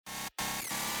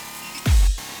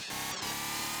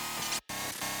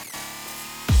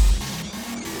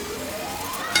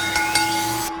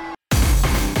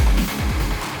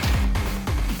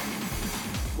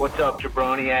up,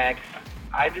 Jabroniacs?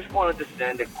 I just wanted to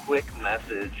send a quick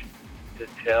message to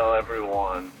tell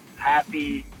everyone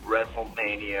happy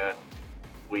WrestleMania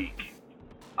week.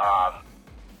 I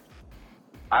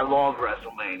love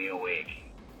WrestleMania week.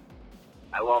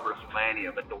 I love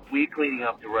WrestleMania, but the week leading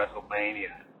up to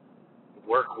WrestleMania, the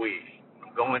work week,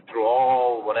 I'm going through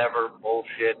all whatever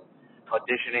bullshit,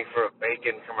 auditioning for a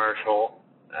bacon commercial.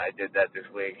 I did that this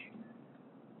week.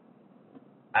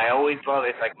 I always thought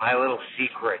it's like my little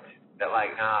secret that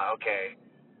okay,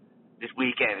 this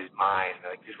weekend is mine.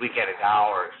 Like, this weekend is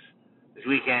ours. This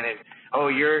weekend is,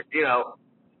 you're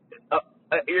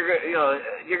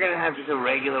gonna have just a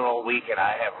regular old weekend.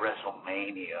 I have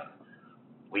WrestleMania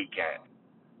weekend,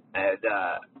 and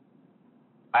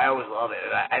I always love it.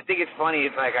 And I think it's funny.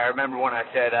 It's like I remember when I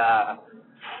said, at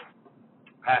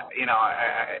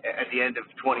the end of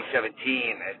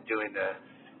 2017, doing the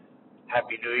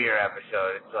Happy New Year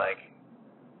episode, it's like,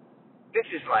 this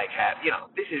is like,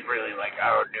 this is really like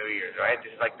our New Year's, right?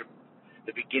 This is like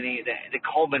the beginning, the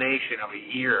culmination of a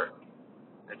year.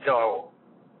 And so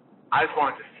I just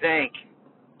wanted to thank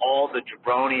all the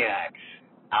Jabroniacs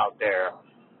out there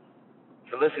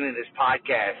for listening to this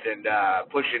podcast and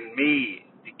pushing me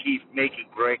to keep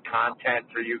making great content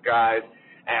for you guys.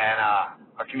 And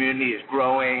our community is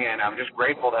growing, and I'm just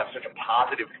grateful to have such a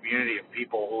positive community of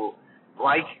people who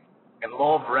like and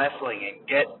love wrestling and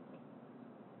get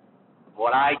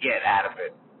what I get out of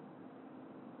it.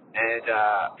 And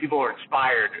people are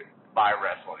inspired by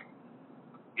wrestling.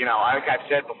 Like I've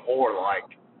said before, I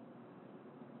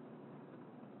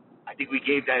think we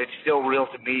gave that "it's still real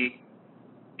to me"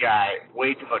 guy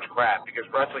way too much crap, because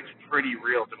wrestling's pretty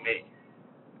real to me.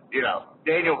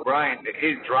 Daniel Bryan,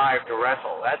 his drive to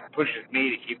wrestle, that pushes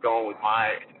me to keep going with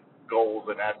my goals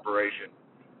and aspirations.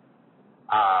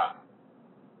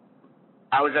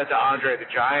 I was at the Andre the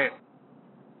Giant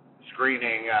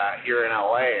screening here in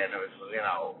LA, and it was,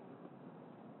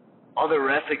 other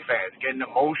wrestling fans getting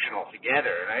emotional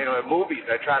together. And, in movies,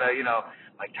 I try to,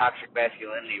 like toxic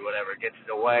masculinity, whatever, gets in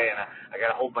the way, and I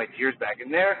got to hold my tears back.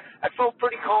 And there, I felt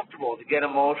pretty comfortable to get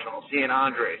emotional, seeing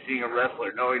Andre, seeing a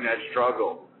wrestler, knowing that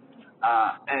struggle.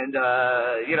 I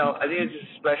think it's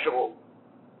a special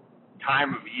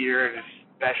time of year, and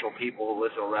special people who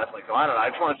listen to wrestling. So I don't know. I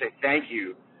just want to say thank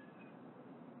you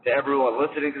to everyone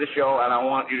listening to the show, and I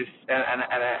want you to, and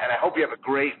I hope you have a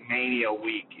great Mania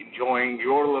week, enjoying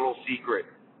your little secret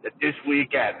that this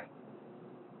weekend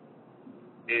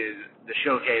is the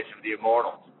showcase of the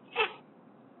Immortals.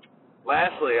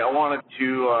 Lastly, I wanted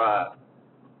to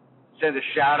send a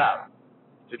shout out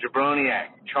to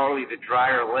Jabroniac, Charlie the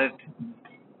Dryer Lint,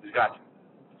 who's got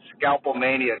Scalpel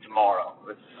Mania tomorrow.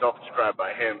 It's self-described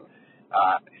by him.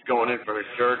 He's going in for his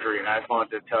surgery, and I just wanted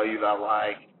to tell you that,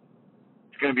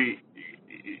 you're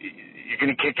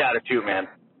gonna kick out of too, man.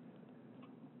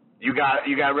 You got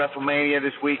WrestleMania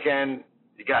this weekend.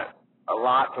 You got a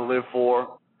lot to live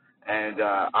for, and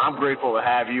I'm grateful to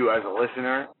have you as a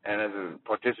listener and as a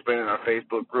participant in our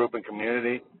Facebook group and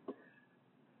community.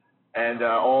 And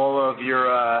all of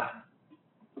your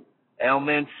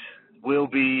ailments will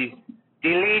be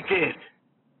deleted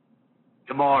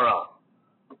tomorrow.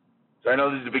 So I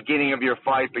know this is the beginning of your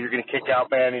fight, but you're gonna kick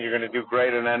out, man, and you're gonna do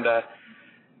great. And then.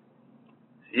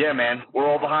 Yeah, man, we're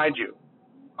all behind you.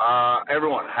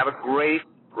 Everyone, have a great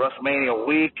WrestleMania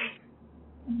week,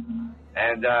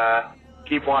 and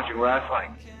keep watching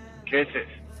wrestling. Kisses.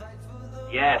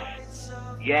 Yes.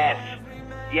 Yes.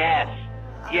 Yes.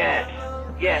 Yes.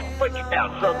 Yes. Put your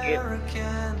down, Sunkin.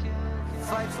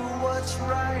 Fight for what's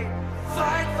right.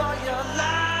 Fight for your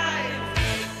life.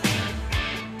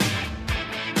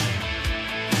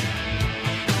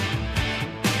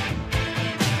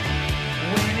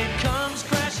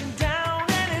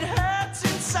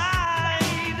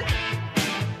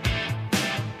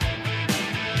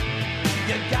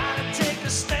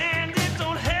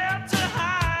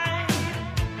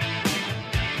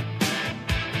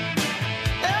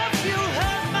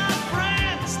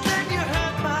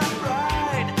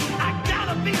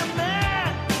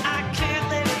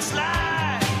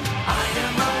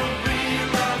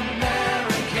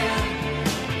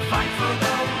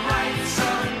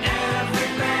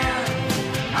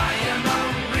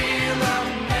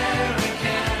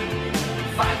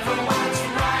 Fight for what's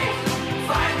right,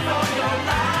 fight for your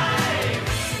life.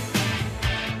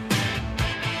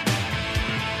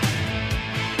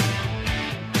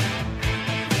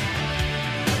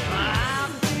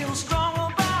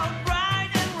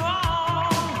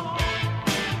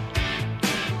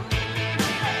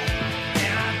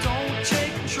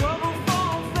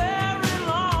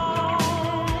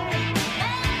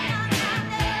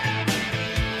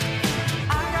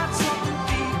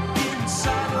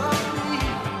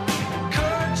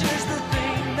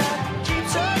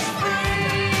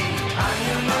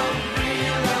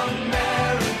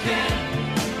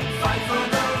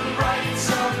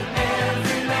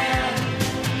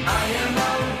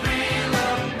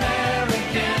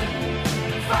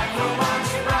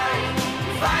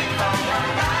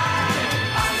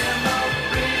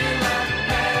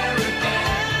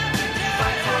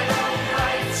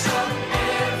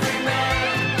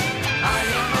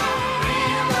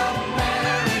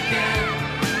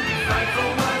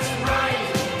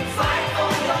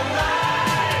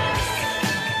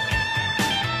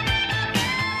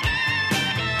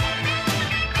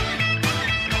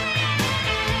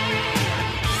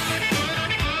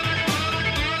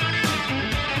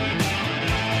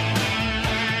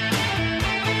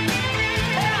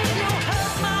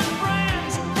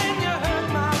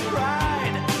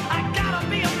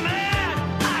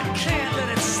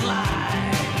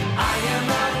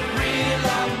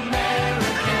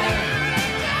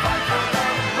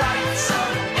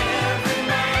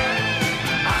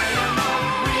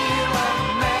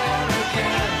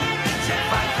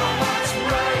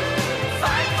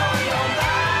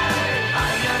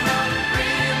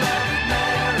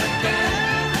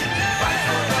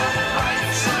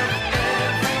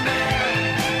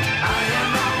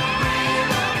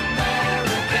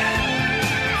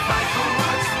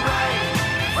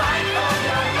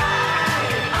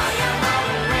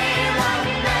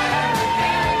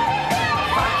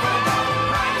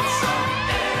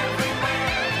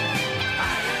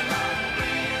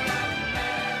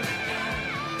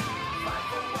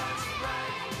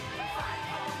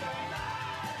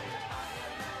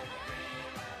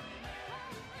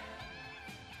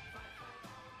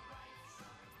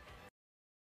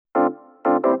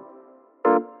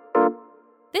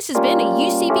 This has been a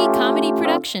UCB Comedy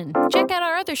production. Check out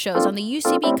our other shows on the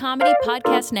UCB Comedy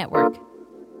Podcast Network.